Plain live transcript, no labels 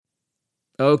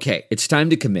Okay, it's time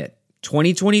to commit.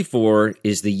 2024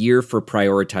 is the year for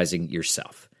prioritizing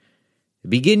yourself.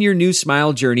 Begin your new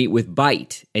smile journey with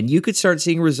Byte, and you could start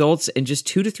seeing results in just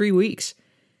 2 to 3 weeks.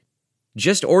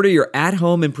 Just order your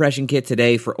at-home impression kit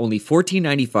today for only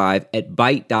 $14.95 at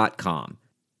Byte.com.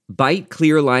 Byte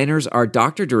clear liners are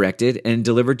doctor-directed and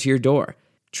delivered to your door.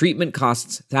 Treatment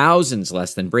costs thousands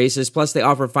less than braces, plus they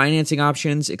offer financing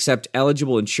options, accept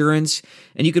eligible insurance,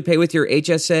 and you could pay with your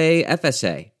HSA,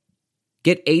 FSA.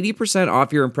 Get 80%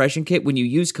 off your impression kit when you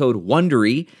use code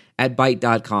WONDERY at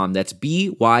Byte.com. That's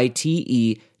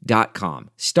BYTE.com.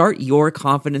 Start your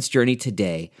confidence journey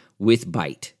today with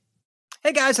Byte.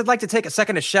 Hey guys, I'd like to take a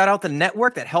second to shout out the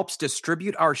network that helps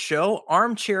distribute our show,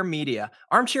 Armchair Media.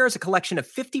 Armchair is a collection of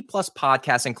 50 plus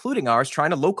podcasts, including ours, trying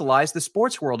to localize the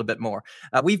sports world a bit more.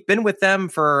 We've been with them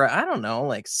for,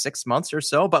 like 6 months or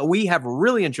so, but we have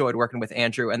really enjoyed working with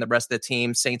Andrew and the rest of the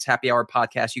team. Saints Happy Hour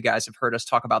podcast, you guys have heard us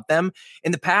talk about them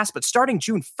in the past, but starting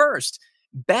June 1st,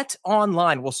 Bet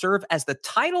Online will serve as the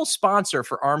title sponsor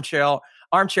for Armchair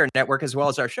Network, as well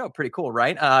as our show. Pretty cool,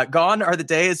 right? Gone are the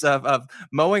days of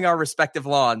mowing our respective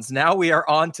lawns. Now we are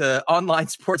on to online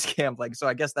sports gambling. So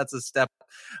I guess that's a step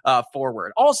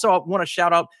forward. Also, I want to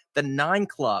shout out the 9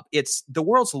 Club. It's the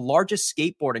world's largest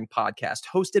skateboarding podcast,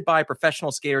 hosted by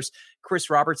professional skaters Chris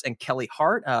Roberts and Kelly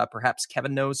Hart. Perhaps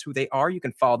Kevin knows who they are. You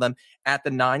can follow them at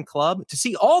the 9 Club. To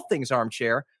see all things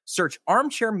Armchair, search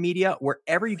Armchair Media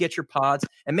wherever you get your pods,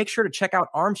 and make sure to check out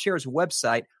Armchair's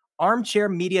website,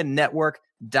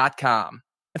 armchairmedianetwork.com.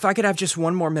 If I could have just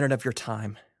one more minute of your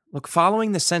time. Look,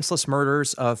 following the senseless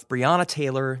murders of Breonna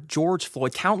Taylor, George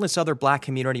Floyd, countless other Black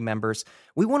community members,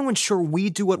 we want to ensure we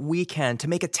do what we can to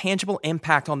make a tangible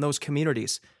impact on those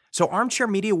communities. So Armchair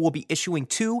Media will be issuing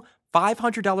 2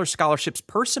 $500 scholarships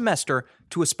per semester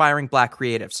to aspiring Black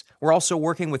creatives. We're also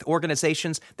working with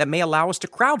organizations that may allow us to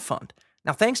crowdfund.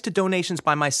 Now, thanks to donations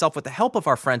by myself with the help of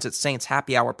our friends at Saints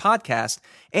Happy Hour podcast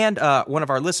and one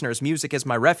of our listeners, Music is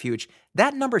My Refuge,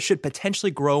 that number should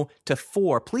potentially grow to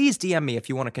 4. Please DM me if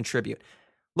you want to contribute.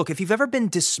 Look, if you've ever been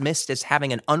dismissed as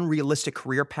having an unrealistic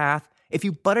career path, if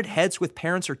you butted heads with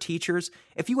parents or teachers,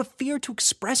 if you have feared to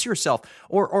express yourself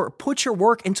or put your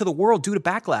work into the world due to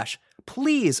backlash,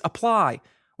 please apply.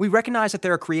 We recognize that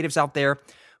there are creatives out there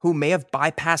who may have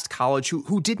bypassed college,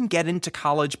 who didn't get into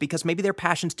college because maybe their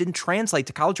passions didn't translate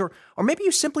to college, or maybe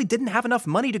you simply didn't have enough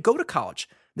money to go to college.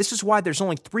 This is why there's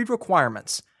only 3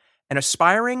 requirements. An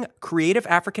aspiring creative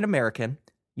African American,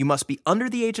 you must be under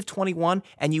the age of 21,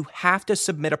 and you have to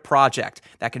submit a project.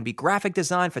 That can be graphic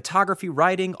design, photography,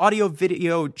 writing, audio,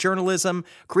 video, journalism,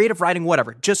 creative writing,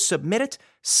 whatever. Just submit it.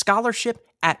 Scholarship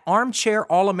at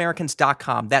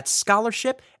armchairallamericans.com. That's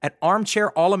scholarship at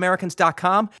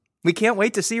armchairallamericans.com. We can't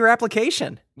wait to see your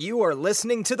application. You are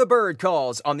listening to The Bird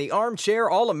Calls on the Armchair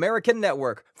All-American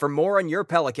Network. For more on your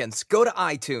Pelicans, go to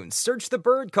iTunes, search The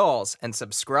Bird Calls, and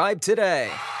subscribe today.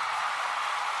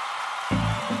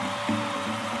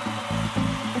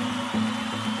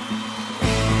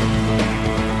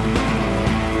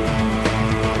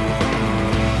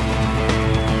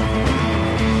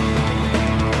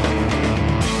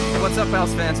 What's up,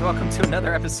 Pels fans? Welcome to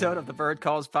another episode of the Bird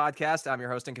Calls podcast. I'm your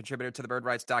host and contributor to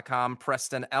thebirdwrites.com,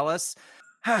 Preston Ellis.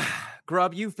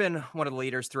 Grub, you've been one of the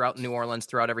leaders throughout New Orleans,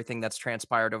 throughout everything that's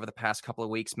transpired over the past couple of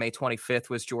weeks. May 25th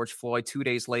was George Floyd. 2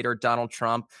 days later, Donald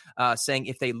Trump saying,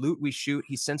 if they loot, we shoot.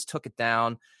 He since took it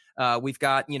down. We've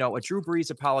got, a Drew Brees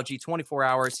apology, 24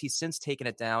 hours. He's since taken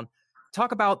it down.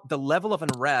 Talk about the level of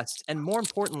unrest and, more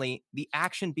importantly, the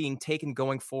action being taken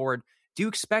going forward. Do you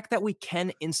expect that we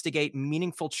can instigate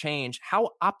meaningful change? How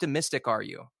optimistic are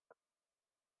you?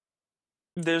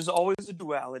 There's always a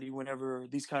duality whenever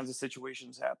these kinds of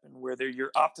situations happen, whether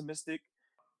you're optimistic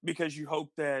because you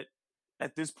hope that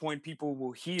at this point people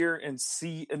will hear and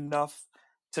see enough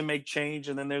to make change.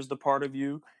 And then there's the part of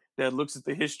you that looks at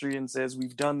the history and says,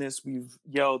 we've done this, we've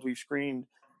yelled, we've screamed,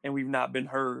 and we've not been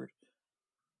heard.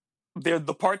 They're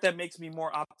the part that makes me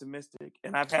more optimistic.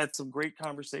 And I've had some great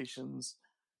conversations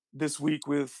this week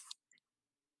with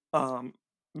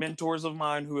mentors of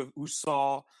mine who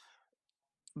saw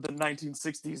the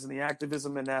 1960s and the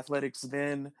activism in athletics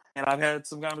then. And I've had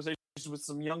some conversations with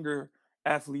some younger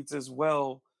athletes as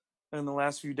well in the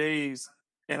last few days.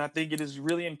 And I think it is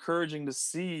really encouraging to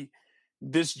see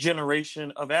this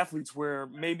generation of athletes where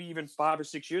maybe even 5 or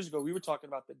 6 years ago, we were talking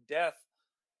about the death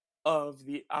of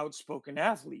the outspoken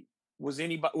athlete. Was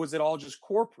it all just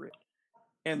corporate?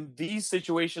 And these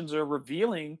situations are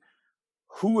revealing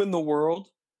who in the world,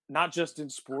 not just in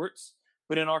sports,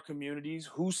 but in our communities,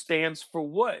 who stands for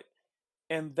what.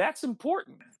 And that's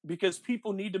important because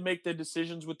people need to make their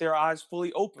decisions with their eyes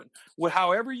fully open.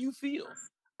 However you feel,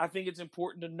 I think it's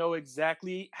important to know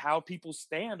exactly how people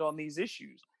stand on these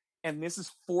issues. And this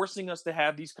is forcing us to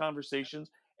have these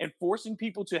conversations and forcing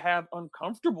people to have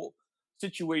uncomfortable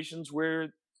situations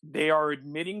where they are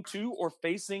admitting to or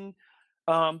facing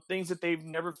things that they've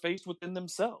never faced within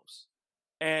themselves.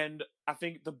 And I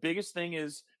think the biggest thing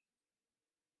is,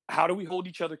 how do we hold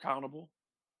each other accountable?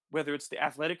 Whether it's the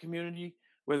athletic community,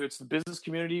 whether it's the business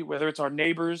community, whether it's our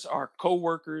neighbors, our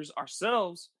coworkers,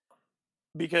 ourselves,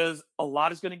 because a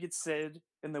lot is going to get said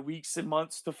in the weeks and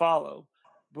months to follow.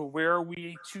 But where are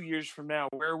we 2 years from now?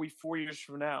 Where are we 4 years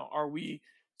from now? Are we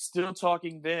still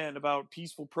talking then about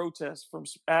peaceful protests from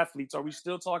athletes? Are we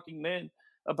still talking then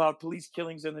about police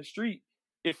killings in the street?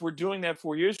 If we're doing that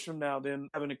 4 years from now, then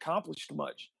I haven't accomplished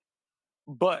much.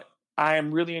 But I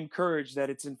am really encouraged that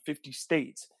it's in 50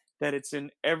 states, that it's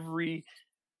in every,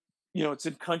 it's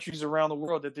in countries around the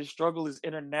world, that this struggle is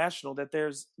international, that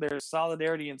there's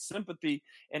solidarity and sympathy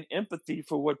and empathy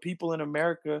for what people in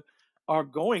America are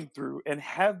going through and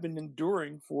have been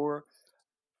enduring for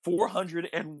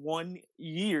 401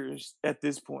 years at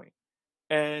this point.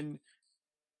 And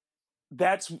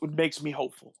that's what makes me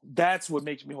hopeful. That's what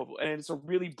makes me hopeful. And it's a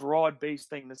really broad-based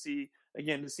thing to see,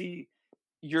 again, to see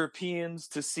Europeans,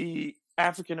 to see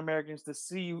African Americans, to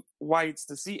see whites,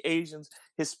 to see Asians,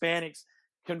 Hispanics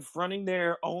confronting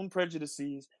their own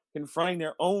prejudices, confronting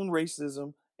their own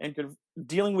racism, and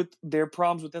dealing with their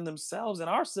problems within themselves and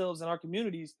ourselves and our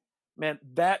communities. Man,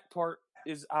 that part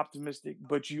is optimistic,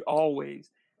 but you always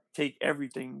take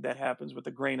everything that happens with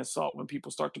a grain of salt when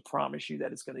people start to promise you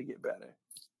that it's going to get better.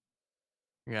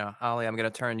 Yeah, Ollie, I'm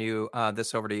going to turn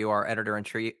this over to you, our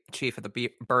editor-in-chief at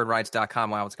the birdrights.com.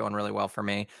 Wow, it's going really well for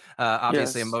me.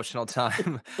 Obviously, Yes. Emotional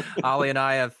time. Ollie and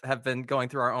I have been going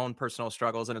through our own personal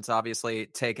struggles, and it's obviously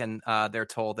taken their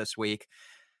toll this week.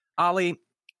 Ollie,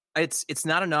 it's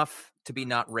not enough to be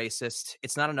not racist.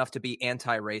 It's not enough to be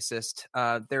anti-racist.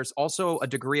 There's also a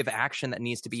degree of action that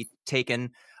needs to be taken,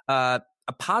 a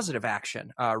positive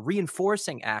action,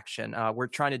 reinforcing action. We're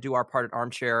trying to do our part at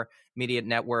Armchair Media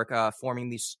Network, forming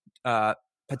these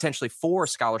potentially 4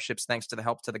 scholarships, thanks to the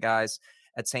help to the guys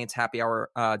at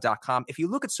saintshappyhour.com. If you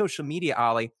look at social media,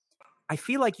 Ollie, I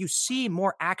feel like you see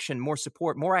more action, more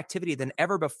support, more activity than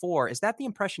ever before. Is that the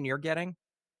impression you're getting?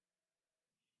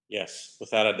 Yes,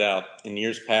 without a doubt. In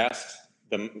years past,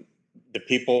 the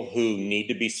people who need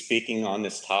to be speaking on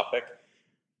this topic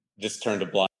just turned a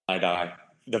blind eye.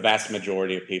 The vast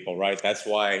majority of people, right? That's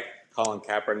why Colin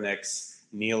Kaepernick's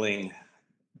kneeling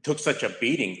took such a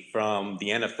beating from the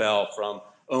NFL, from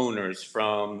owners,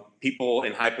 from people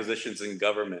in high positions in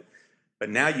government.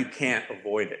 But now you can't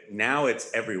avoid it. Now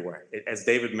it's everywhere. As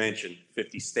David mentioned,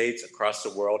 50 states across the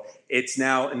world. It's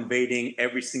now invading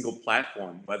every single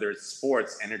platform, whether it's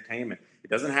sports, entertainment.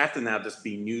 It doesn't have to now just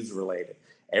be news related.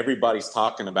 Everybody's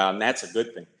talking about it, and that's a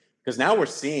good thing. Because now we're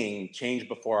seeing change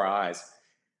before our eyes.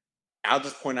 I'll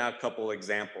just point out a couple of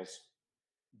examples.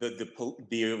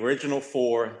 The original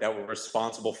 4 that were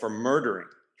responsible for murdering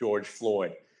George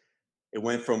Floyd, it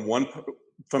went from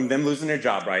them losing their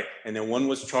job, right? And then one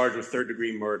was charged with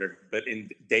 3rd-degree murder. But in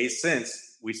days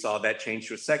since, we saw that change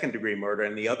to a 2nd-degree murder,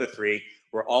 and the other 3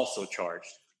 were also charged.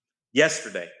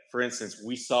 Yesterday, for instance,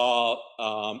 we saw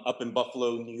up in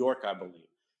Buffalo, New York, I believe,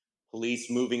 police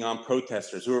moving on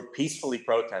protesters who were peacefully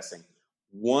protesting.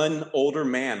 One older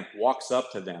man walks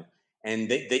up to them, and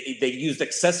they used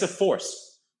excessive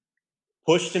force,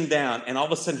 pushed him down, and all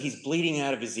of a sudden he's bleeding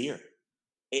out of his ear.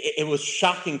 It was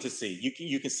shocking to see.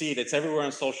 You can see it. It's everywhere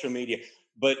on social media.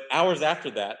 But hours after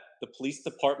that, the police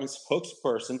department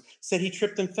spokesperson said he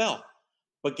tripped and fell.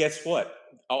 But guess what?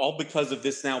 All because of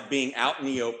this now being out in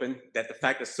the open, that the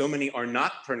fact that so many are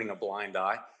not turning a blind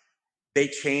eye, they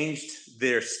changed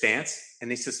their stance and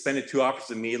they suspended 2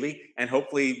 officers immediately. And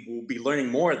hopefully we'll be learning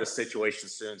more of the situation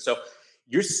soon. So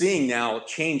you're seeing now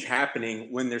change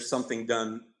happening when there's something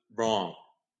done wrong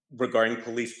regarding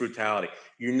police brutality.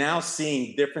 You're now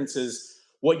seeing differences,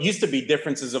 what used to be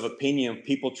differences of opinion,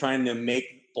 people trying to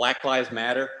make Black Lives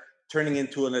Matter, turning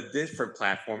into a different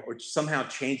platform, or somehow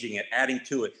changing it, adding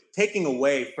to it, taking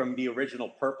away from the original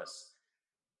purpose.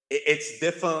 It's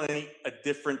definitely a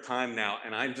different time now,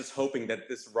 and I'm just hoping that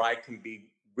this ride can be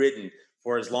ridden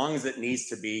for as long as it needs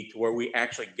to be, to where we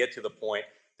actually get to the point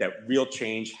that real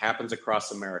change happens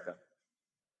across America.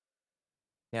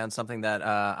 Yeah, and something that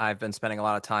I've been spending a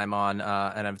lot of time on,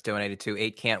 and I've donated to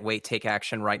 8 Can't Wait, take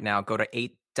action right now. Go to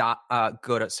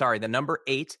the number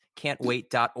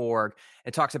 8can'twait.org.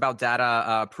 It talks about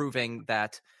data proving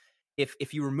that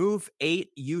if you remove 8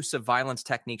 use of violence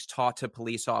techniques taught to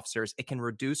police officers, it can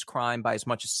reduce crime by as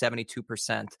much as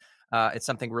 72%. It's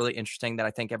something really interesting that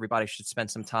I think everybody should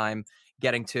spend some time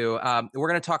getting to. We're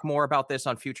going to talk more about this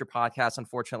on future podcasts.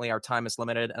 Unfortunately, our time is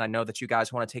limited, and I know that you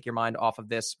guys want to take your mind off of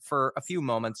this for a few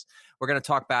moments. We're going to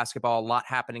talk basketball, a lot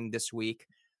happening this week,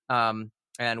 and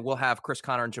we'll have Chris,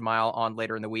 Connor, and Jamal on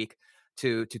later in the week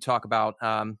to talk about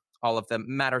all of the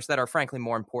matters that are frankly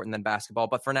more important than basketball.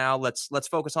 But for now, let's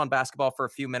focus on basketball for a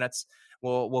few minutes.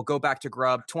 We'll go back to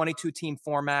Grub, 22-team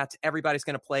format. Everybody's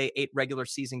going to play 8 regular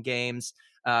season games.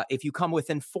 If you come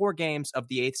within 4 games of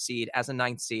the 8th seed as a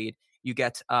 9th seed, you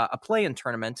get a play-in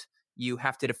tournament. You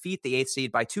have to defeat the 8th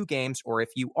seed by 2 games, or if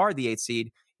you are the 8th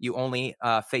seed, you only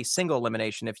face single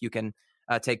elimination if you can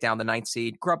take down the 9th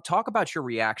seed. Grub, talk about your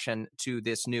reaction to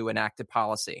this new enacted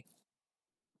policy.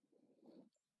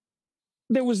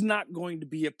 There was not going to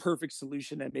be a perfect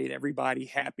solution that made everybody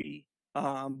happy.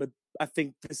 But I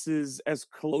think this is as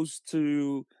close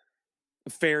to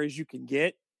fair as you can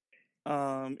get.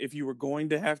 If you were going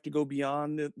to have to go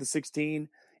beyond the 16,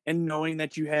 and knowing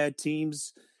that you had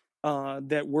teams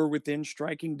that were within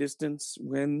striking distance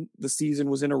when the season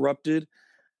was interrupted,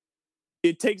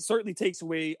 it certainly takes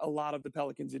away a lot of the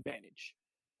Pelicans' advantage.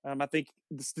 I think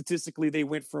statistically they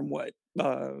went from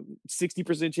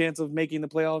 60% chance of making the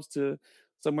playoffs to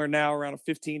somewhere now around a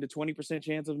 15 to 20%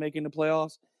 chance of making the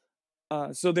playoffs.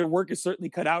 So their work is certainly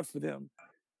cut out for them,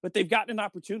 but they've gotten an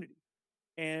opportunity.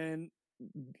 And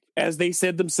as they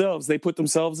said themselves, they put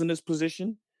themselves in this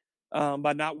position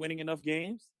by not winning enough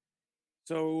games.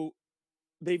 So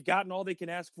they've gotten all they can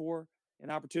ask for, an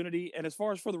opportunity. And as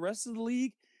far as for the rest of the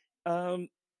league, the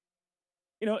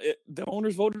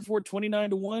owners voted for it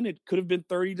 29-1. It could have been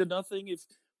 30-0 if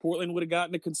Portland would have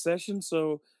gotten a concession.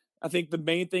 So I think the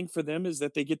main thing for them is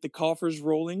that they get the coffers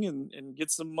rolling and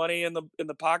get some money in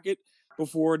the pocket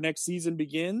before next season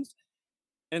begins.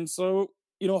 And so,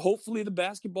 hopefully the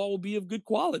basketball will be of good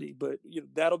quality, but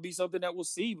that'll be something that we'll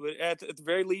see. But at the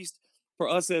very least, for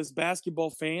us as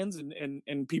basketball fans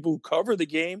and people who cover the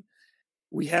game,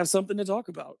 we have something to talk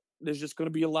about. There's just going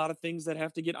to be a lot of things that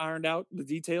have to get ironed out, the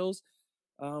details.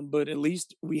 But at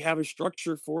least we have a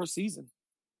structure for a season.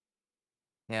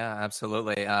 Yeah,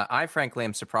 absolutely. I frankly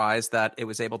am surprised that it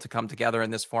was able to come together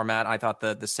in this format. I thought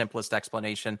the simplest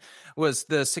explanation was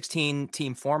the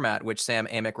 16-team format, which Sam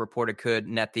Amick reported could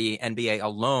net the NBA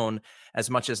alone as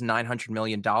much as $900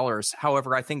 million.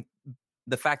 However, I think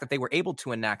the fact that they were able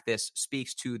to enact this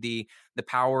speaks to the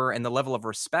power and the level of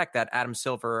respect that Adam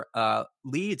Silver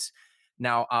leads.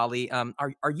 Now, Ali,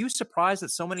 are you surprised that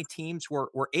so many teams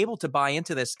were able to buy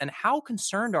into this? And how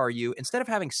concerned are you? Instead of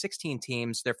having 16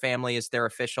 teams, their families, their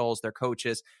officials, their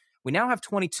coaches, we now have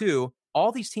 22.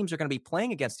 All these teams are going to be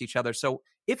playing against each other. So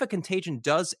if a contagion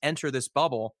does enter this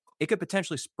bubble, it could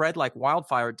potentially spread like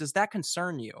wildfire. Does that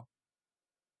concern you?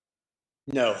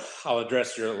 No, I'll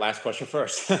address your last question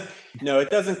first. No,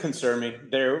 it doesn't concern me.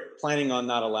 They're planning on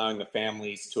not allowing the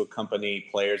families to accompany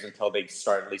players until they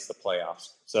start at least the playoffs.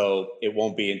 So it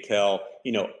won't be until,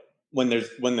 when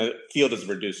the field is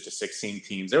reduced to 16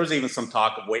 teams. There was even some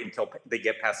talk of wait until they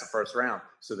get past the first round.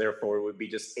 So therefore it would be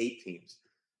just 8 teams.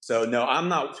 So no, I'm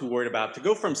not too worried about it. To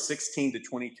go from 16 to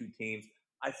 22 teams.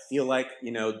 I feel like,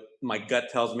 my gut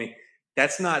tells me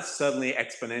that's not suddenly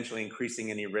exponentially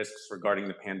increasing any risks regarding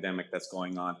the pandemic that's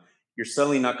going on. You're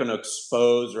suddenly not going to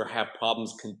expose or have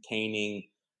problems containing,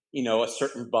 a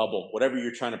certain bubble, whatever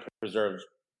you're trying to preserve,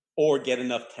 or get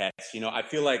enough tests. I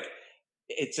feel like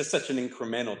it's just such an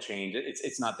incremental change.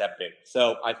 It's not that big.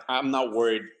 So I'm not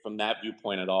worried from that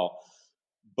viewpoint at all.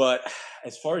 But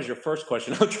as far as your first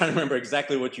question, I'm trying to remember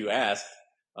exactly what you asked.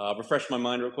 Refresh my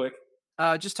mind real quick.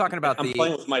 Just talking about I'm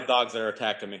playing with my dogs that are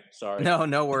attacking me. Sorry.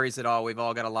 No worries at all. We've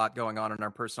all got a lot going on in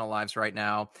our personal lives right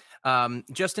now.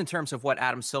 Just in terms of what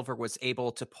Adam Silver was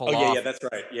able to pull off. Yeah, that's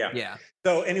right. Yeah.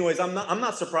 So anyways, I'm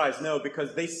not surprised, no,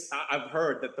 because I've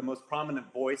heard that the most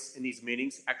prominent voice in these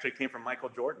meetings actually came from Michael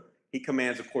Jordan. He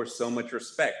commands, of course, so much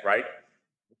respect, right?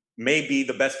 Maybe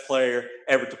the best player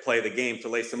ever to play the game, to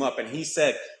lace him up. And he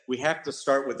said, we have to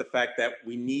start with the fact that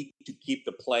we need to keep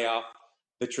the playoff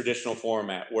the traditional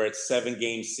format where it's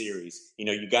 7-game series.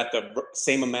 You got the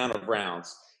same amount of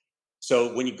rounds.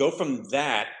 So when you go from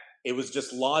that, it was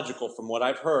just logical from what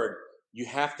I've heard, you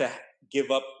have to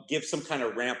give some kind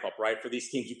of ramp up, right? For these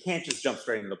teams, you can't just jump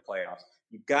straight into the playoffs.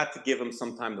 You've got to give them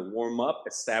some time to warm up,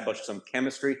 establish some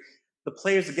chemistry. The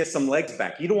players to get some legs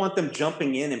back. You don't want them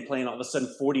jumping in and playing all of a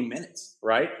sudden 40 minutes,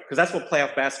 right? Because that's what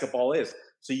playoff basketball is.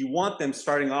 So you want them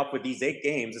starting off with these 8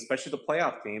 games, especially the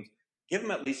playoff teams, give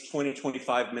them at least 20,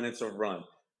 25 minutes of run.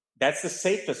 That's the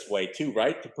safest way too,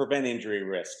 right? To prevent injury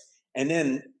risk. And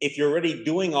then if you're already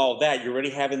doing all that, you're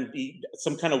already having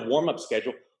some kind of warm-up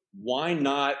schedule, why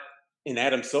not in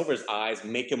Adam Silver's eyes,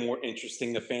 make it more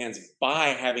interesting to fans by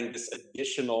having this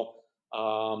additional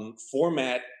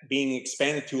format being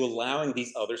expanded to allowing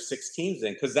these other 6 teams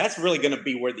in, because that's really going to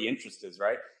be where the interest is,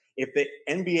 right? If the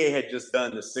NBA had just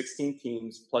done the 16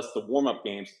 teams plus the warm-up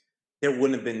games, there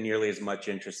wouldn't have been nearly as much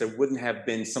interest. There wouldn't have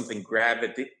been something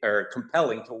or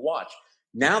compelling to watch.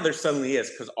 Now there suddenly is,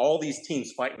 because all these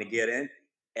teams fighting to get in.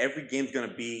 Every game's going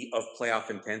to be of playoff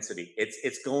intensity.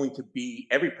 It's going to be,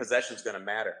 every possession is going to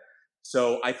matter.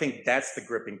 So I think that's the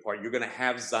gripping part. You're going to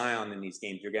have Zion in these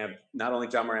games. You're going to have not only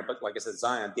John Morant, but like I said,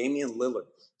 Zion, Damian Lillard.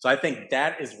 So I think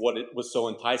that is what it was so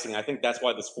enticing. I think that's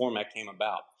why this format came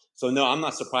about. So no, I'm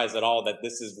not surprised at all that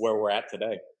this is where we're at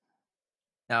today.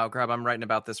 Now, Grub, I'm writing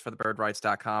about this for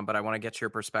thebirdwrites.com, but I want to get your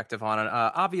perspective on it.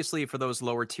 Obviously, for those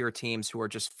lower tier teams who are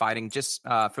just fighting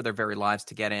for their very lives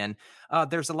to get in,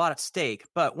 there's a lot at stake.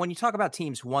 But when you talk about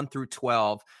teams 1 through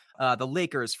 12, the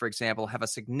Lakers, for example, have a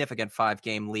significant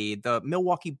 5-game lead. The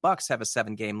Milwaukee Bucks have a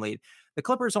 7-game lead. The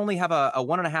Clippers only have a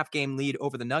 1.5-game lead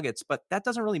over the Nuggets, but that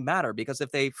doesn't really matter because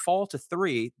if they fall to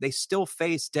 3, they still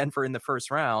face Denver in the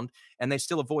first round, and they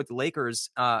still avoid the Lakers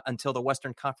until the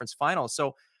Western Conference Finals.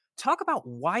 So talk about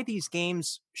why these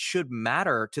games should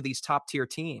matter to these top tier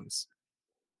teams.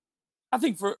 I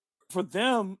think for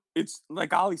them, it's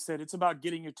like Ali said, it's about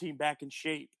getting your team back in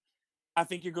shape. I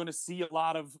think you're going to see a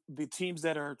lot of the teams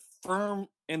that are firm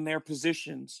in their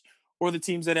positions or the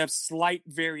teams that have slight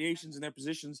variations in their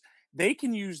positions. They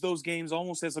can use those games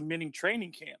almost as a mini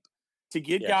training camp to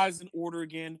get guys in order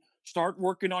again, start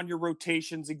working on your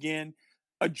rotations again,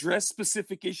 address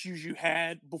specific issues you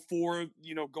had before,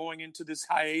 going into this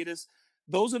hiatus.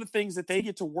 Those are the things that they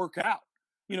get to work out.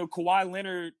 Kawhi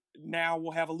Leonard now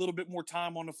will have a little bit more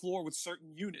time on the floor with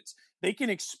certain units. They can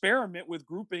experiment with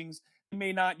groupings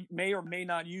they may or may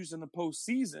not use in the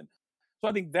postseason. So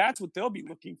I think that's what they'll be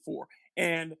looking for.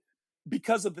 And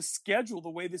because of the schedule, the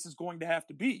way this is going to have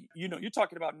to be, you're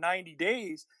talking about 90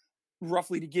 days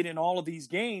roughly to get in all of these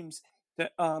games.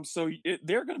 That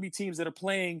there are going to be teams that are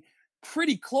playing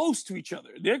pretty close to each other.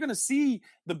 They're going to see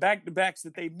the back-to-backs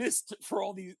that they missed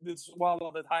for while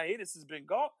all the hiatus has been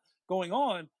going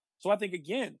on. So I think,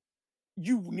 again,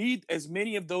 you need as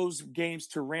many of those games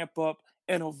to ramp up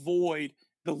and avoid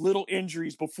the little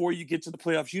injuries before you get to the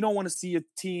playoffs. You don't want to see a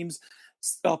team's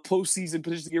postseason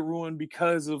position get ruined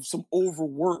because of some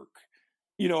overwork.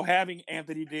 Having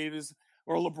Anthony Davis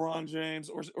or LeBron James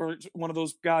or one of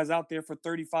those guys out there for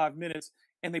 35 minutes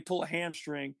and they pull a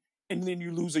hamstring, and then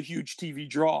you lose a huge TV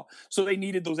draw. So they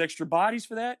needed those extra bodies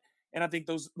for that. And I think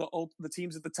the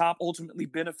teams at the top ultimately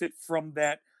benefit from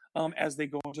that as they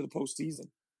go into the postseason.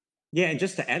 Yeah, and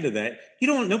just to add to that,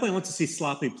 nobody wants to see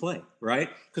sloppy play, right?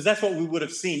 Because that's what we would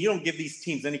have seen. You don't give these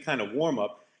teams any kind of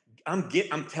warm-up. I'm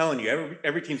telling you,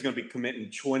 every team's going to be committing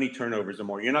 20 turnovers or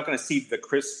more. You're not going to see the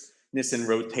crispness in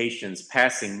rotations,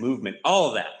 passing, movement, all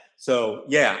of that. So,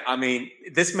 yeah,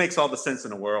 this makes all the sense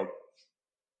in the world.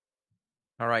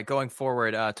 All right, going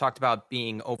forward, talked about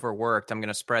being overworked. I'm going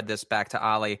to spread this back to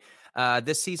Ali.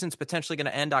 This season's potentially going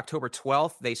to end October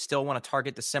 12th. They still want to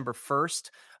target December 1st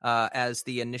as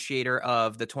the initiator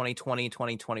of the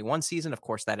 2020-2021 season. Of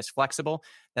course, that is flexible.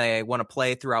 They want to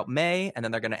play throughout May, and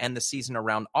then they're going to end the season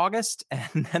around August,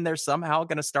 and then they're somehow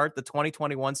going to start the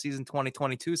 2021 season,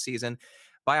 2022 season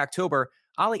by October.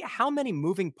 Ali, how many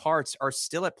moving parts are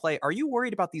still at play? Are you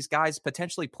worried about these guys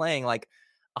potentially playing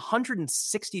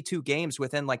 162 games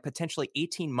within potentially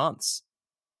 18 months?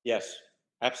 Yes,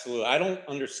 absolutely. I don't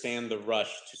understand the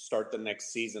rush to start the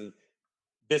next season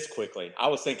this quickly. I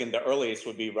was thinking the earliest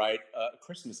would be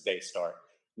Christmas Day start.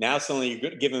 Now suddenly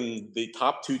you're giving the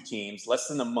top 2 teams less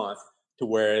than a month to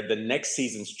where the next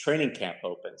season's training camp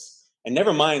opens. And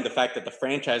never mind the fact that the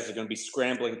franchises are going to be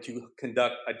scrambling to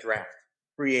conduct a draft,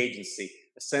 free agency,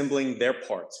 assembling their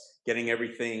parts, getting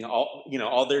everything,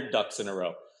 all their ducks in a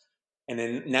row. And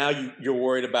then now you're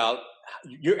worried about,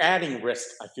 you're adding risk,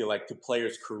 I feel like, to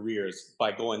players' careers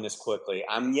by going this quickly.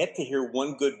 I'm yet to hear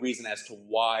one good reason as to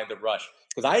why the rush.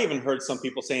 Because I even heard some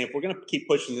people saying, if we're going to keep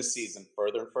pushing this season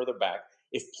further and further back,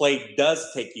 if play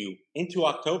does take you into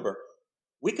October,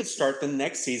 we could start the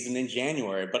next season in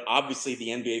January. But obviously the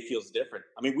NBA feels different.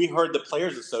 We heard the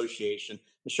Players Association,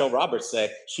 Michelle Roberts,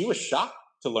 say she was shocked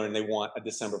to learn they want a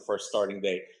December 1st starting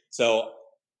date. So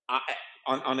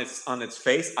on its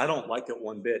face, I don't like it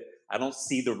one bit. I don't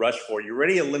see the rush for it. You're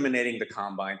already eliminating the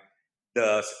combine,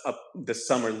 the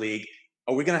summer league.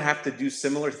 Are we going to have to do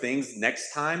similar things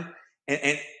next time?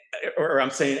 Or I'm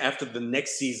saying after the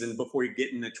next season before you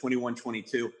get into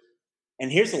 21-22.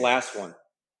 And here's the last one.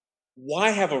 Why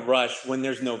have a rush when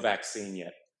there's no vaccine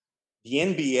yet? The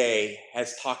NBA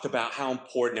has talked about how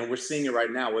important, and we're seeing it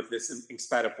right now with this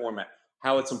expanded format,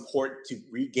 how it's important to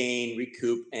regain,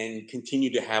 recoup, and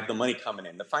continue to have the money coming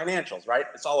in. The financials, right?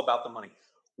 It's all about the money.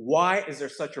 Why is there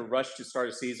such a rush to start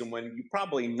a season when you're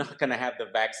probably not going to have the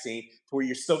vaccine, to where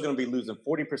you're still going to be losing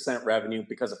 40% revenue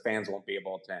because the fans won't be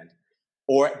able to attend?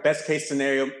 Or best case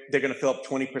scenario, they're going to fill up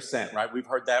 20%, right? We've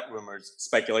heard that rumors,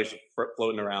 speculation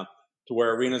floating around, to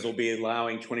where arenas will be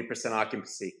allowing 20%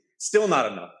 occupancy. Still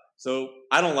not enough. So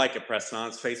I don't like it, Preston, on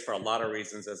its face, for a lot of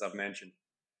reasons, as I've mentioned.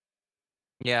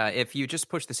 Yeah, if you just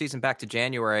push the season back to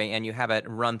January and you have it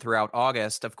run throughout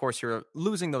August, of course, you're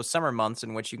losing those summer months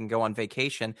in which you can go on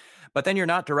vacation, but then you're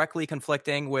not directly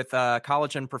conflicting with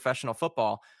college and professional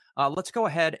football. Let's go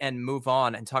ahead and move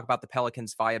on and talk about the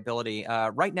Pelicans' viability.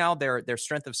 Right now, their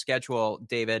strength of schedule,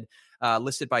 David,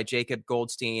 listed by Jacob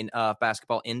Goldstein of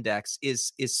Basketball Index,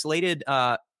 is slated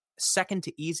second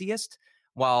to easiest,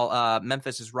 while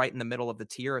Memphis is right in the middle of the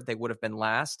tier. They would have been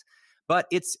last. But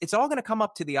it's all going to come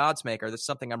up to the odds maker. This is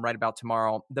something I'm right about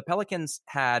tomorrow. The Pelicans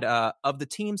had, of the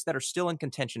teams that are still in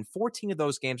contention, 14 of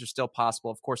those games are still possible.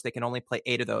 Of course, they can only play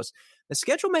 8 of those. The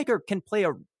schedule maker can play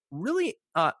a really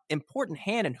important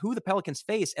hand in who the Pelicans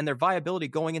face and their viability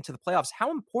going into the playoffs. How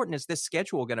important is this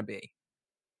schedule going to be?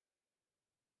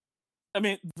 I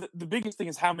mean, the biggest thing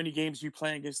is how many games you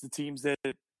play against the teams that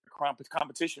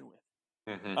competition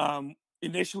with. Mm-hmm.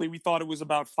 Initially, we thought it was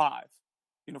about 5.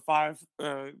 5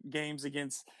 games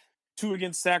against 2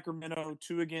 against Sacramento,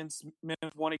 2 against Memphis,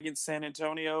 1 against San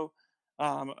Antonio.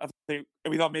 I think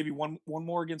we thought maybe one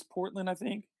more against Portland. I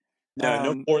think.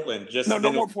 No Portland. Just no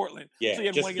more Portland. Yeah, so you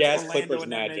had just one against Jazz, Orlando Clippers, and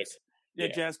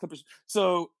Magic. Jazz, Clippers.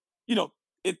 So you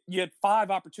had 5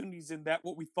 opportunities in that.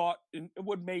 What we thought, and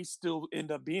what may still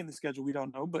end up being the schedule, we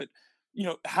don't know. But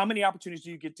how many opportunities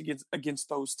do you get to get against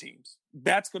those teams?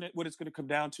 That's what it's gonna come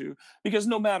down to. Because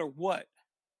no matter what,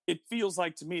 it feels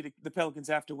like to me the Pelicans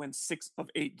have to win 6 of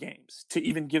 8 games to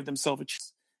even give themselves a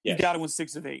chance. Yes. You got to win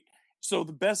 6 of 8. So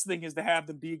the best thing is to have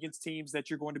them be against teams that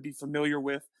you're going to be familiar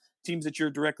with, teams that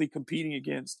you're directly competing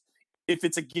against. If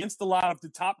it's against a lot of the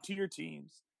top tier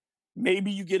teams,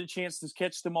 maybe you get a chance to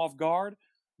catch them off guard.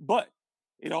 But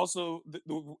it's also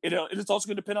going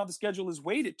to depend on the schedule is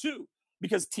weighted too,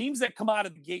 because teams that come out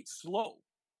of the gate slow,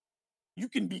 you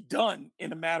can be done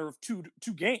in a matter of two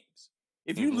games.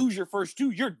 If you lose your first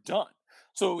 2, you're done.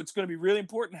 So it's going to be really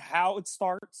important how it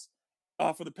starts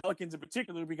for the Pelicans in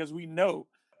particular, because we know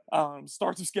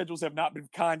starts of schedules have not been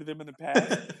kind to them in the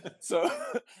past. So,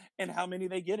 and how many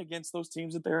they get against those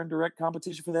teams that they're in direct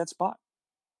competition for that spot.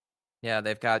 Yeah,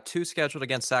 they've got 2 scheduled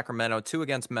against Sacramento, 2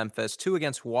 against Memphis, 2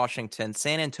 against Washington,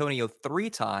 San Antonio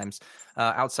 3 times.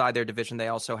 Outside their division, they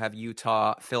also have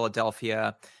Utah,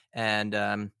 Philadelphia,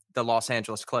 and the Los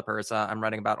Angeles Clippers. I'm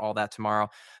writing about all that tomorrow.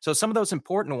 So some of those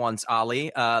important ones, Ali,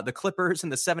 the Clippers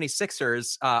and the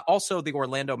 76ers, also the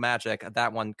Orlando Magic.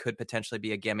 That one could potentially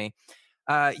be a gimme.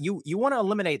 You want to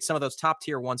eliminate some of those top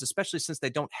tier ones, especially since they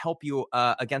don't help you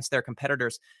against their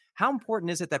competitors. How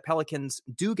important is it that Pelicans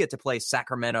do get to play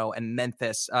Sacramento and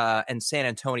Memphis and San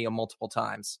Antonio multiple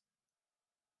times?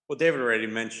 Well, David already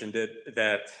mentioned it,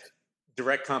 that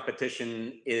direct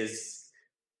competition is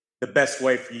the best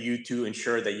way for you to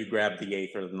ensure that you grab the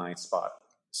 8th or the 9th spot.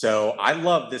 So I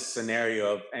love this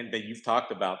scenario and that you've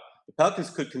talked about. The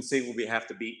Pelicans could conceivably have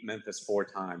to beat Memphis 4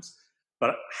 times.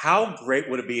 But how great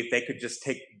would it be if they could just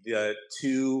take the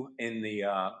 2 in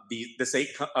this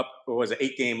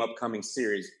 8 game upcoming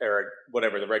series, or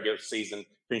whatever, the regular season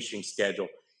finishing schedule?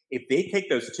 If they take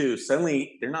those 2,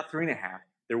 suddenly they're not 3.5,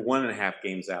 they're 1.5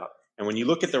 games out. And when you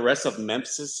look at the rest of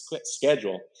Memphis'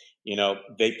 schedule,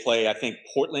 they play, I think,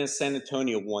 Portland, San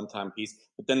Antonio one-time piece,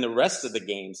 but then the rest of the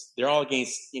games, they're all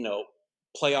against,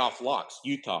 playoff locks: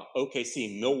 Utah,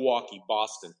 OKC, Milwaukee,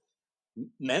 Boston.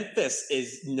 Memphis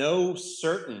is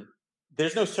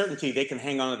there's no certainty they can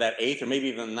hang on to that 8th or maybe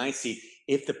even the 9th seed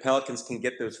if the Pelicans can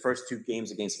get those first 2 games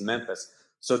against Memphis.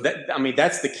 So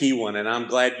that's the key one. And I'm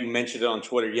glad you mentioned it on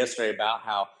Twitter yesterday about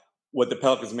what the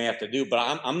Pelicans may have to do.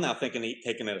 But I'm now thinking of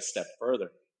taking it a step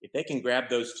further. If they can grab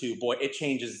those 2, boy, it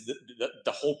changes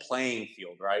the whole playing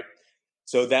field, right?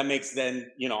 So that makes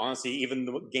then, honestly, even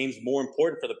the games more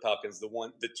important for the Pelicans,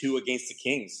 the 2 against the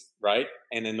Kings, right?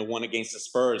 And then the 1 against the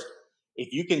Spurs.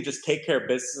 If you can just take care of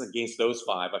business against those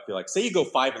 5, I feel like, say you go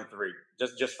 5-3,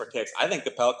 just for kicks, I think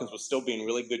the Pelicans will still be in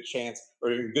really good chance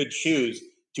or in good shoes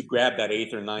to grab that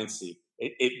 8th or 9th seed.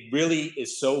 It really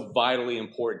is so vitally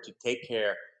important to take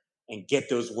care and get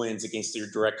those wins against your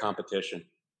direct competition.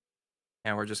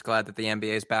 And we're just glad that the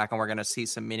NBA is back and we're going to see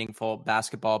some meaningful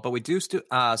basketball. But we do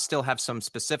still have some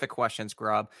specific questions,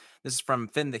 Grubb. This is from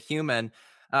Finn the Human.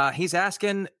 He's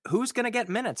asking who's going to get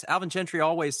minutes. Alvin Gentry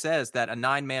always says that a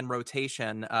 9-man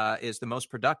rotation is the most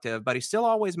productive, but he still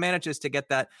always manages to get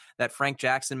that Frank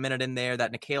Jackson minute in there,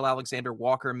 that Nickeil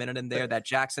Alexander-Walker minute in there, that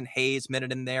Jackson Hayes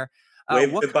minute in there.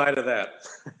 Wave goodbye to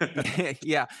that.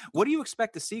 Yeah. What do you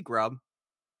expect to see, Grubb?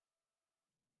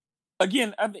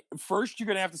 Again, first you're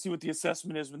going to have to see what the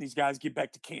assessment is when these guys get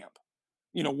back to camp.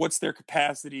 What's their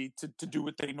capacity to do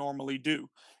what they normally do.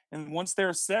 And once they're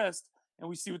assessed and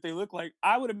we see what they look like,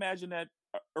 I would imagine that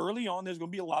early on there's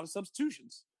going to be a lot of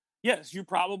substitutions. Yes, you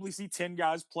probably see 10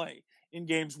 guys play in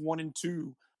games 1 and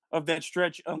 2 of that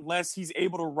stretch unless he's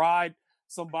able to ride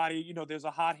somebody, there's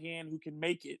a hot hand who can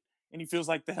make it and he feels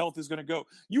like the health is going to go.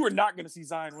 You are not going to see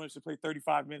Zion Williamson play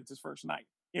 35 minutes his first night.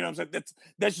 You know what I'm saying?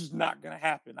 That's just not going to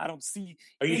happen. I don't see.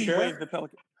 Are you sure? The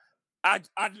Pelicans. I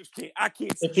just can't. I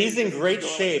can't. If he's in great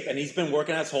shape and he's been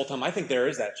working out this whole time, I think there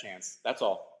is that chance. That's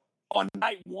all. On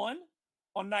night one.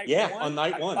 On night one.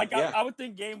 I would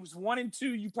think games 1 and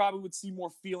 2, you probably would see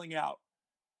more feeling out.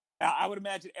 I would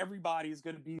imagine everybody is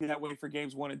going to be that way for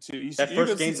games 1 and 2. That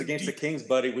first game's against the Kings,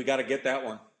 buddy. We got to get that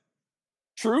one.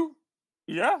 True.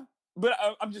 Yeah, but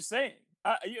I'm just saying.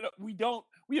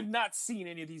 We have not seen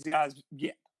any of these guys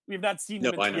yet. We have not seen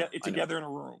them together in a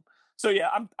room. So yeah,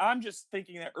 I'm just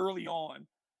thinking that early on,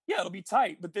 yeah, it'll be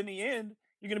tight. But then the end,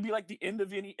 you're going to be like the end of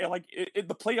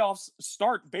the playoffs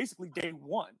start basically day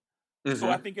 1. Mm-hmm. So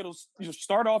I think you'll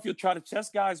start off, you'll try to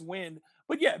test guys' wind.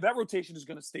 But yeah, that rotation is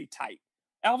going to stay tight.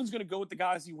 Alvin's going to go with the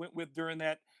guys he went with during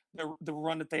the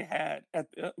run that they had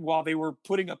while they were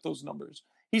putting up those numbers.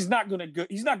 He's not going to go.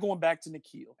 He's not going back to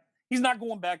Nickeil. He's not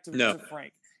going back to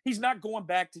Frank. He's not going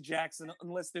back to Jackson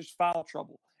unless there's foul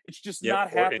trouble. It's just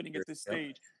not happening at this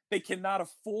stage. They cannot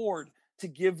afford to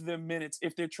give them minutes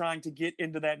if they're trying to get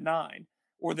into that 9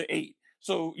 or the 8.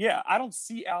 So, yeah, I don't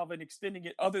see Alvin extending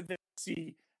it other than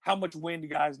see how much wind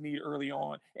guys need early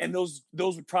on. And those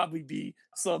would probably be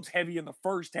subs heavy in the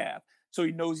first half. So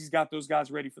he knows he's got those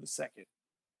guys ready for the second.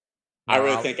 I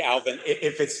really think Alvin,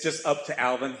 if it's just up to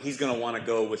Alvin, he's going to want to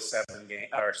go with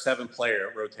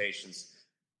 7-player rotations.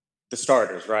 The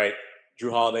starters, right?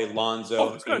 Drew Holiday,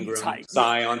 Lonzo, Ingram,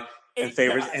 Zion, and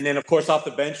Favors. And then, of course, off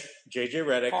the bench, J.J.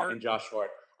 Redick and Josh Hart.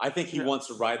 I think he wants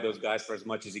to ride those guys for as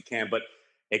much as he can. But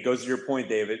it goes to your point,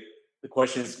 David. The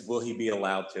question is, will he be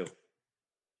allowed to?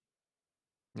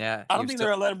 Yeah. I don't think they're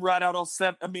going to let him ride out all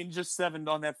 7. I mean, just 7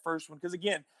 on that first one. Because,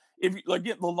 again, if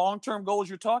the long-term goals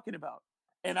you're talking about.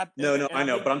 I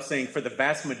know. But I'm saying for the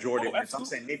vast majority of minutes, I'm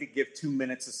saying maybe give 2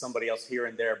 minutes to somebody else here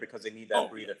and there because they need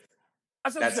that breather.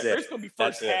 That's it. There's going to be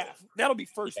first half. That'll be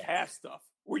first half stuff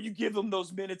where you give them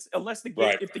those minutes. Unless the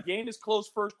game, if the game is close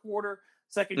first quarter,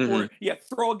 second quarter,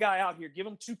 throw a guy out here. Give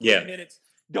him 2 quick minutes.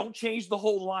 Don't change the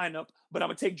whole lineup. But I'm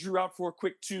going to take Drew out for a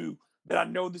quick 2 that I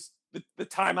know the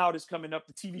timeout is coming up.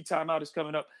 The TV timeout is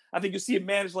coming up. I think you'll see it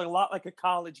managed a lot like a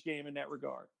college game in that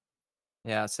regard.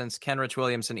 Yeah, since Kenrich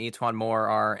Williams and Etuan Moore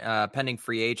are pending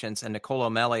free agents, and Nicolo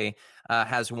Melli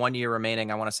has 1 year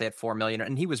remaining, I want to say at $4 million,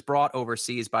 and he was brought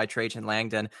overseas by Trajan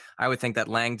Langdon. I would think that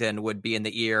Langdon would be in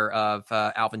the ear of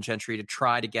Alvin Gentry to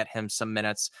try to get him some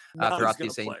minutes throughout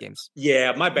these 8 games.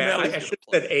 Yeah, my bad. I should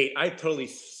have said 8. I totally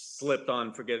slipped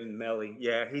on forgetting Melli.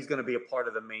 Yeah, he's going to be a part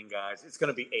of the main guys. It's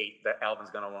going to be 8 that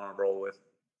Alvin's going to want to roll with.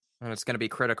 And it's going to be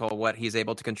critical what he's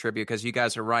able to contribute because you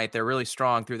guys are right. They're really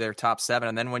strong through their top 7.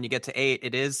 And then when you get to 8,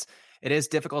 it is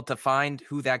difficult to find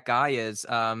who that guy is.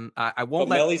 I won't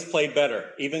let Melli's played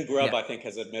better. Even Grubb, I think,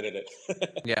 has admitted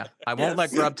it. Yeah. I won't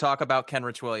let Grubb talk about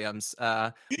Kenrich Williams,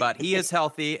 but he is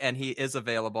healthy and he is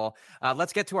available.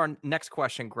 Let's get to our next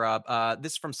question, Grubb.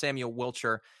 This is from Samuel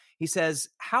Wilcher. He says,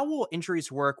 how will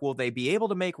injuries work? Will they be able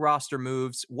to make roster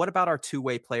moves? What about our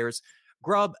two-way players?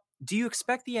 Grubb, do you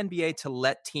expect the NBA to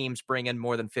let teams bring in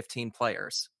more than 15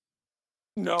 players?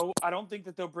 No, I don't think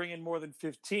that they'll bring in more than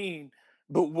 15.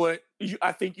 But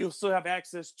I think you'll still have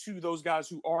access to those guys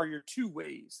who are your two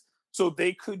ways. So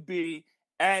they could be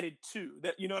added to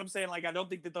that. You know what I'm saying? Like, I don't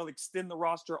think that they'll extend the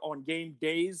roster on game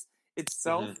days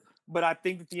itself. Mm-hmm. But I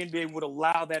think that the NBA would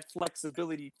allow that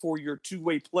flexibility for your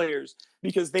two-way players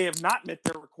because they have not met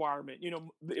their requirement. You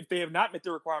know, if they have not met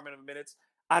their requirement of minutes,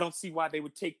 I don't see why they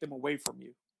would take them away from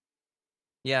you.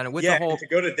 Yeah, and to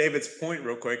go to David's point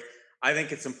real quick, I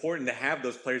think it's important to have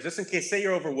those players just in case, say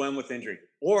you're overwhelmed with injury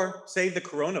or say the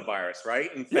coronavirus,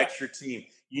 right, infects your team.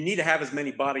 You need to have as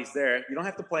many bodies there. You don't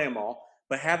have to play them all,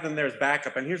 but have them there as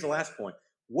backup. And here's the last point.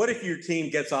 What if your team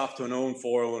gets off to an 0-4,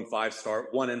 0-5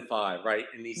 start, 1-5, right,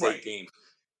 in these 8 games?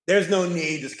 There's no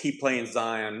need to keep playing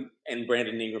Zion and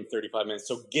Brandon Ingram 35 minutes.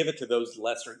 So give it to those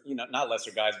lesser, not lesser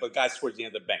guys, but guys towards the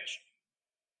end of the bench.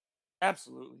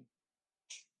 Absolutely.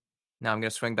 Now I'm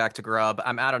going to swing back to Grubb.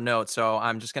 I'm out of notes, so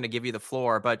I'm just going to give you the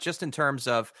floor. But just in terms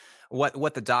of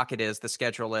what the docket is, the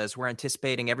schedule is, we're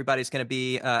anticipating everybody's going to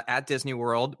be at Disney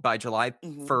World by July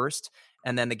 1st,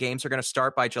 and then the games are going to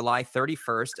start by July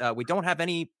 31st. We don't have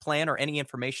any plan or any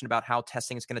information about how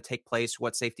testing is going to take place,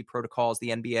 what safety protocols the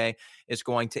NBA is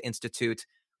going to institute.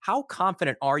 How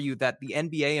confident are you that the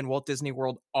NBA and Walt Disney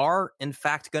World are, in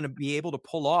fact, going to be able to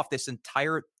pull off this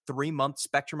entire 3-month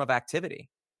spectrum of activity?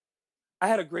 I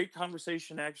had a great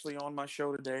conversation actually on my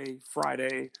show today,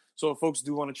 Friday. So if folks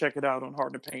do want to check it out on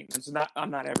Hard to Paint, I'm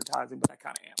not advertising, but I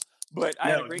kind of am. But I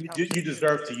had a great conversation. You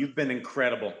deserve to. You've been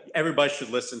incredible. Everybody should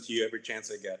listen to you every chance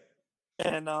they get.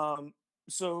 And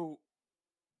so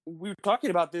we were talking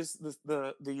about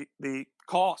the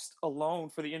cost alone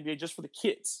for the NBA just for the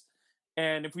kids.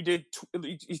 And if we did,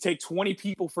 you take 20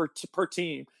 people per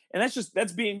team, and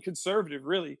that's being conservative,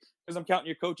 really, because I'm counting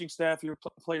your coaching staff, your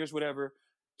players, whatever.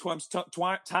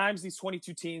 Times these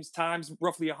 22 teams times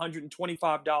roughly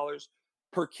 $125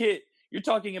 per kid, you're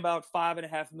talking about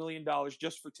 $5.5 million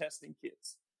just for testing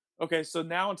kids. Okay, so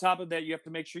now on top of that, you have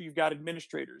to make sure you've got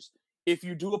administrators. If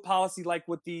you do a policy like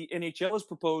what the NHL has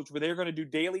proposed, where they're going to do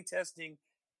daily testing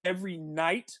every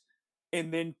night,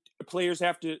 and then players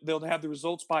they'll have the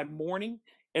results by morning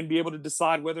and be able to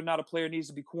decide whether or not a player needs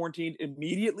to be quarantined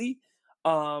immediately.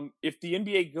 If the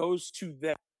NBA goes to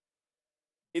that,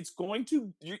 it's going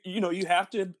to, you have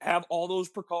to have all those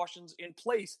precautions in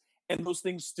place, and those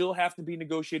things still have to be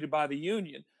negotiated by the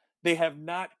union. They have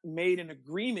not made an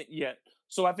agreement yet.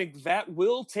 So I think that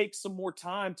will take some more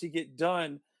time to get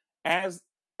done. As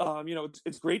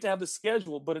it's great to have the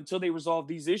schedule, but until they resolve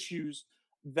these issues,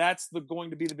 that's going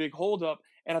to be the big holdup.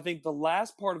 And I think the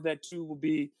last part of that too will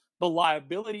be the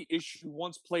liability issue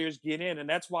once players get in. And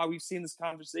that's why we've seen this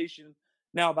conversation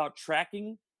now about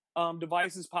tracking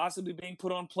devices possibly being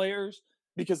put on players,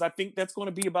 because I think that's going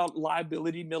to be about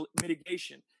liability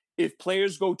mitigation. If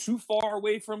players go too far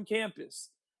away from campus,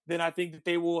 then I think that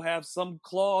they will have some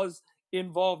clause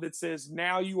involved that says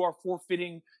now you are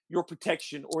forfeiting your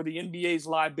protection or the NBA's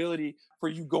liability for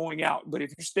you going out. But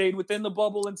if you stayed within the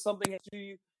bubble and something happened to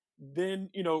you, then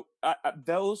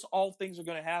those all things are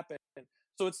going to happen.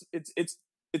 So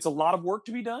it's a lot of work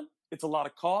to be done. It's a lot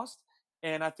of cost.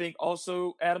 And I think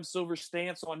also Adam Silver's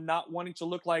stance on not wanting to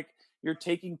look like you're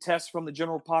taking tests from the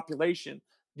general population.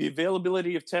 The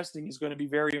availability of testing is going to be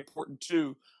very important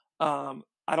too.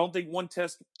 I don't think one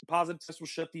positive test will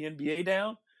shut the NBA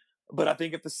down, but I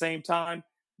think at the same time,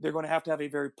 they're going to have a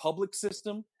very public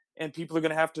system, and people are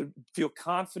going to have to feel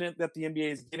confident that the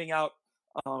NBA is getting out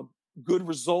good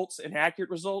results and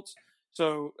accurate results.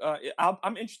 So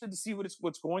I'm interested to see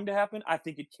what's going to happen. I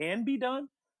think it can be done,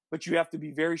 but you have to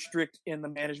be very strict in the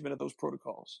management of those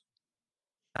protocols.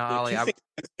 Ollie,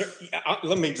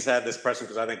 let me just add this, Preston,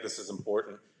 because I think this is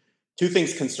important. Two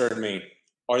things concern me.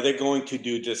 Are they going to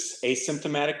do just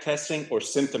asymptomatic testing or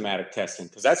symptomatic testing?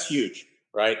 Because that's huge,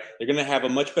 right? They're going to have a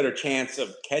much better chance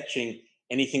of catching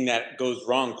anything that goes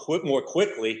wrong more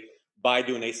quickly by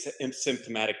doing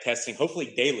asymptomatic testing,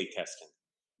 hopefully daily testing.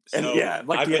 So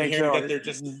I've been hearing that they're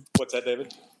just – what's that,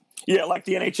 David? Yeah, like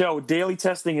the NHL, daily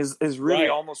testing is really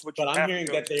almost what you have to do. But I'm hearing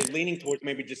that they're leaning towards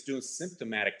maybe just doing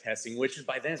symptomatic testing, which is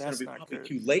by then it's going to be probably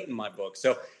too late in my book.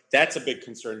 So that's a big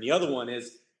concern. The other one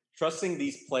is trusting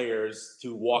these players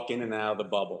to walk in and out of the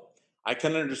bubble. I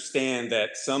can understand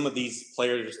that some of these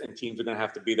players and teams are going to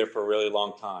have to be there for a really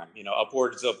long time,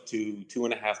 upwards of to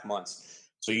 2.5 months.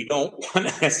 So you don't want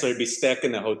to necessarily be stuck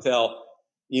in the hotel,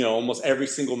 almost every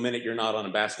single minute you're not on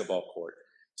a basketball court.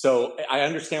 So I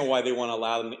understand why they want to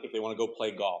allow them, if they want to go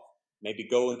play golf, maybe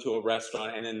go into a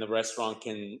restaurant, and then the restaurant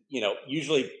can,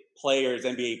 usually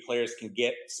NBA players can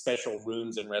get special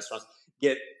rooms in restaurants,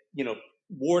 get,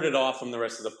 warded off from the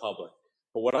rest of the public.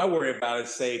 But what I worry about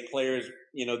is, say, players,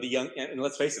 the young, and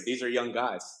let's face it, these are young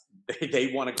guys.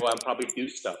 They want to go out and probably do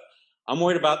stuff. I'm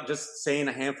worried about just saying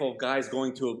a handful of guys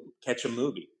going to catch a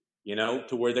movie,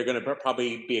 to where they're going to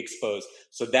probably be exposed.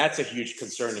 So that's a huge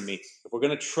concern to me. If we're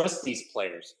going to trust these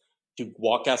players to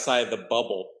walk outside of the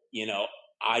bubble,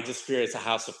 I just fear it's a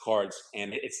house of cards,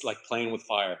 and it's like playing with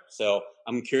fire. So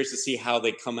I'm curious to see how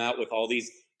they come out with all these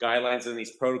guidelines and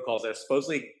these protocols that are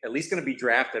supposedly at least going to be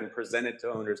drafted and presented to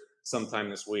owners sometime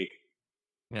this week.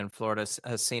 And Florida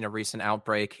has seen a recent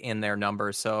outbreak in their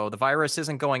numbers. So the virus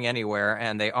isn't going anywhere,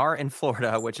 and they are in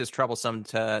Florida, which is troublesome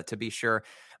to be sure.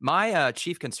 My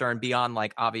chief concern, beyond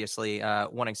obviously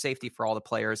wanting safety for all the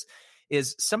players,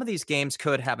 is some of these games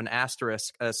could have an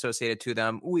asterisk associated to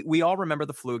them. We all remember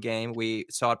the flu game. We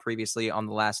saw it previously on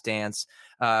The Last Dance,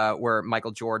 where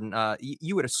Michael Jordan,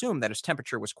 you would assume that his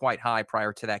temperature was quite high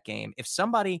prior to that game. If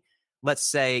somebody let's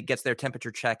say, gets their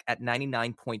temperature check at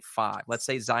 99.5. Let's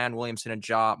say Zion Williamson and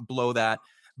Ja blow that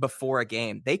before a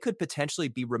game. They could potentially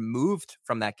be removed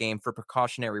from that game for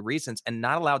precautionary reasons and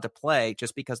not allowed to play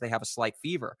just because they have a slight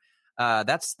fever.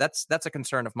 That's a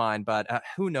concern of mine, but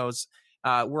who knows?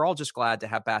 We're all just glad to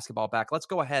have basketball back. Let's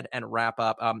go ahead and wrap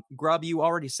up. Grubb, you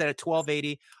already said it,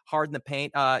 1280, hard in the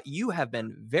paint. You have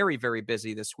been very, very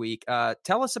busy this week.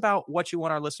 Tell us about what you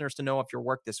want our listeners to know of your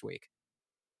work this week.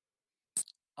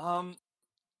 I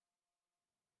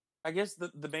guess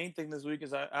the main thing this week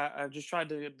is I just tried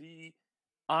to be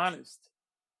honest,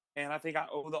 and I think I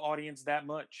owe the audience that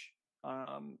much.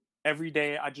 Every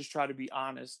day I just try to be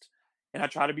honest, and I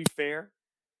try to be fair,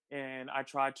 and I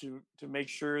try to make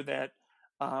sure that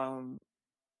I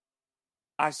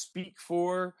speak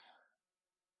for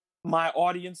my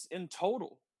audience in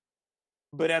total.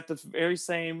 But at the very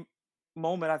same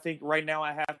moment, I think right now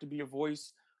I have to be a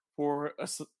voice for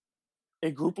a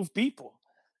group of people.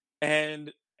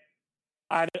 And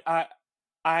I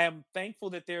am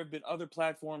thankful that there have been other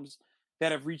platforms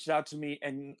that have reached out to me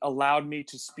and allowed me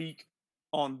to speak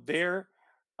on their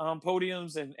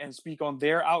podiums and speak on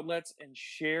their outlets and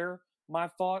share my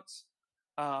thoughts.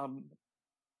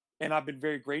 And I've been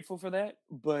very grateful for that.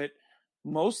 But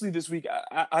mostly this week,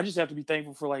 I just have to be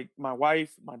thankful for like my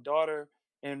wife, my daughter,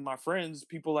 and my friends,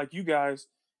 people like you guys,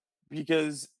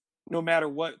 because no matter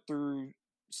what, through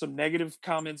some negative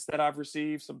comments that I've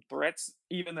received, some threats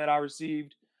even that I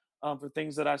received for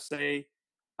things that I say,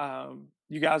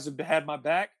 you guys have had my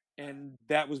back, and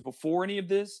that was before any of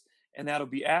this, and that'll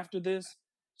be after this.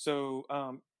 So,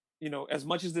 as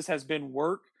much as this has been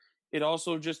work, it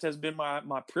also just has been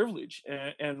my privilege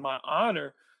and my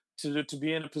honor to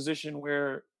be in a position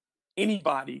where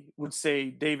anybody would say,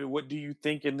 David, what do you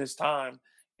think in this time?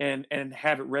 And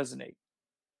have it resonate.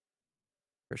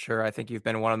 For sure. I think you've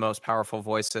been one of the most powerful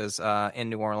voices in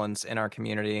New Orleans, in our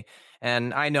community.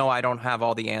 And I know I don't have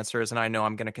all the answers, and I know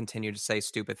I'm going to continue to say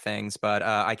stupid things, but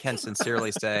I can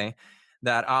sincerely say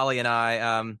that Ali and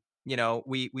I,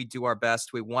 we do our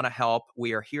best. We want to help.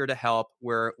 We are here to help.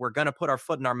 We're going to put our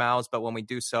foot in our mouths, but when we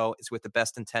do so, it's with the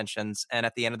best intentions. And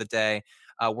at the end of the day,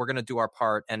 we're going to do our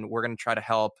part, and we're going to try to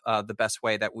help the best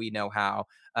way that we know how.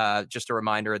 Just a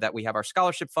reminder that we have our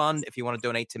scholarship fund. If you want to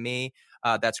donate to me,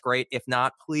 that's great. If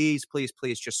not, please, please,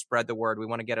 please just spread the word. We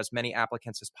want to get as many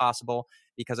applicants as possible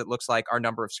because it looks like our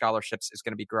number of scholarships is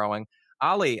going to be growing.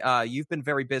 Ali, you've been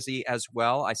very busy as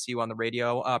well. I see you on the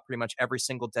radio pretty much every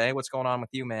single day. What's going on with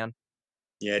you, man?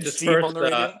 Yeah, just first,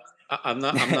 I'm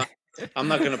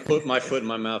not going to put my foot in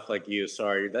my mouth like you.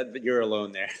 Sorry, that you're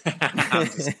alone there.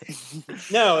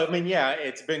 No, I mean, yeah,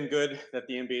 it's been good that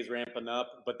the NBA is ramping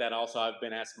up, but that also I've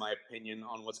been asked my opinion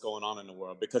on what's going on in the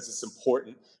world because it's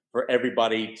important for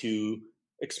everybody to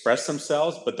express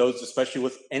themselves, but those, especially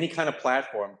with any kind of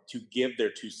platform, to give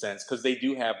their 2 cents because they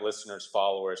do have listeners,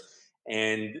 followers.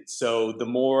 And so the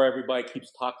more everybody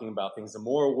keeps talking about things, the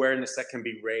more awareness that can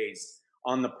be raised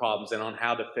on the problems and on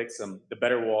how to fix them, the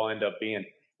better we'll all end up being.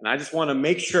 And I just want to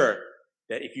make sure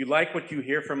that if you like what you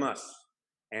hear from us,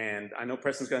 and I know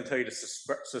Preston's going to tell you to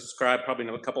subscribe probably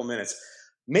in a couple minutes,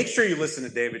 make sure you listen to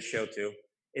David's show too.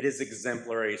 It is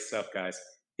exemplary stuff, guys.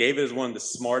 David is one of the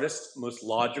smartest, most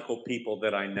logical people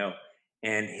that I know.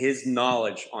 And his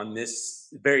knowledge on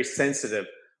this very sensitive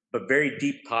but very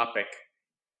deep topic,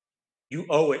 you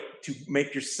owe it to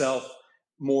make yourself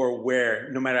more aware,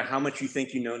 no matter how much you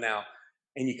think you know now.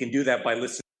 And you can do that by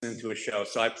listening to a show.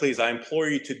 So I implore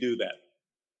you to do that.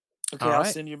 Okay, I'll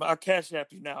send you. I'll cash app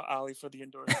you now, Ali, for the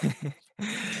endorsement.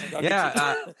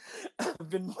 I've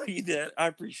been waiting that. I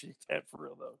appreciate that for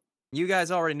real, though. You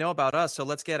guys already know about us, so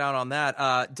let's get out on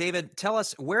that. David, tell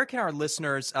us, where can our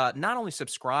listeners not only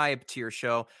subscribe to your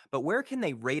show, but where can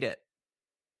they rate it?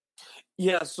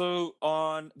 Yeah, so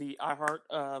on the iHeart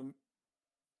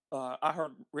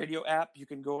Radio app, you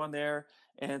can go on there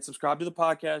and subscribe to the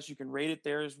podcast. You can rate it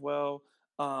there as well.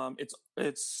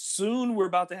 It's soon. We're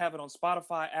about to have it on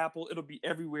Spotify, Apple. It'll be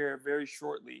everywhere very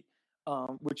shortly,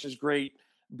 which is great.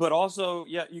 But also,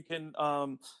 yeah, you can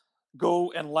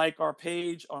go and like our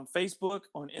page on Facebook,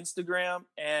 on Instagram,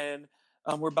 and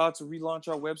we're about to relaunch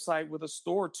our website with a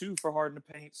store too for Hard in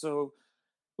the Paint. So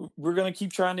we're going to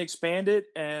keep trying to expand it,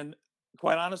 and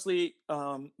quite honestly,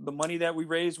 the money that we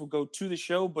raise will go to the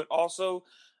show, but also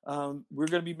we're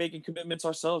going to be making commitments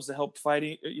ourselves to help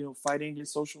fighting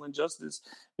against social injustice,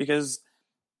 because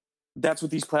that's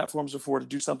what these platforms are for, to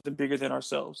do something bigger than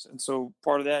ourselves. And so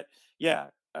part of that,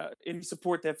 any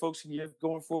support that folks can give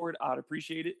going forward, I'd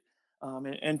appreciate it.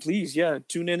 And please,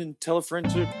 tune in and tell a friend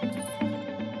too.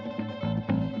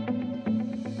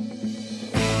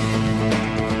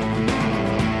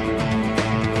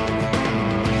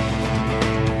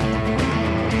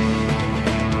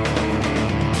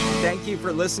 Thank you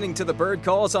for listening to the Bird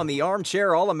Calls on the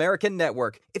Armchair All-American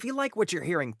Network. If you like what you're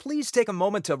hearing, please take a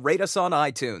moment to rate us on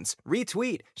iTunes,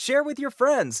 retweet, share with your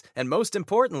friends, and most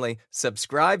importantly,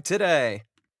 subscribe today.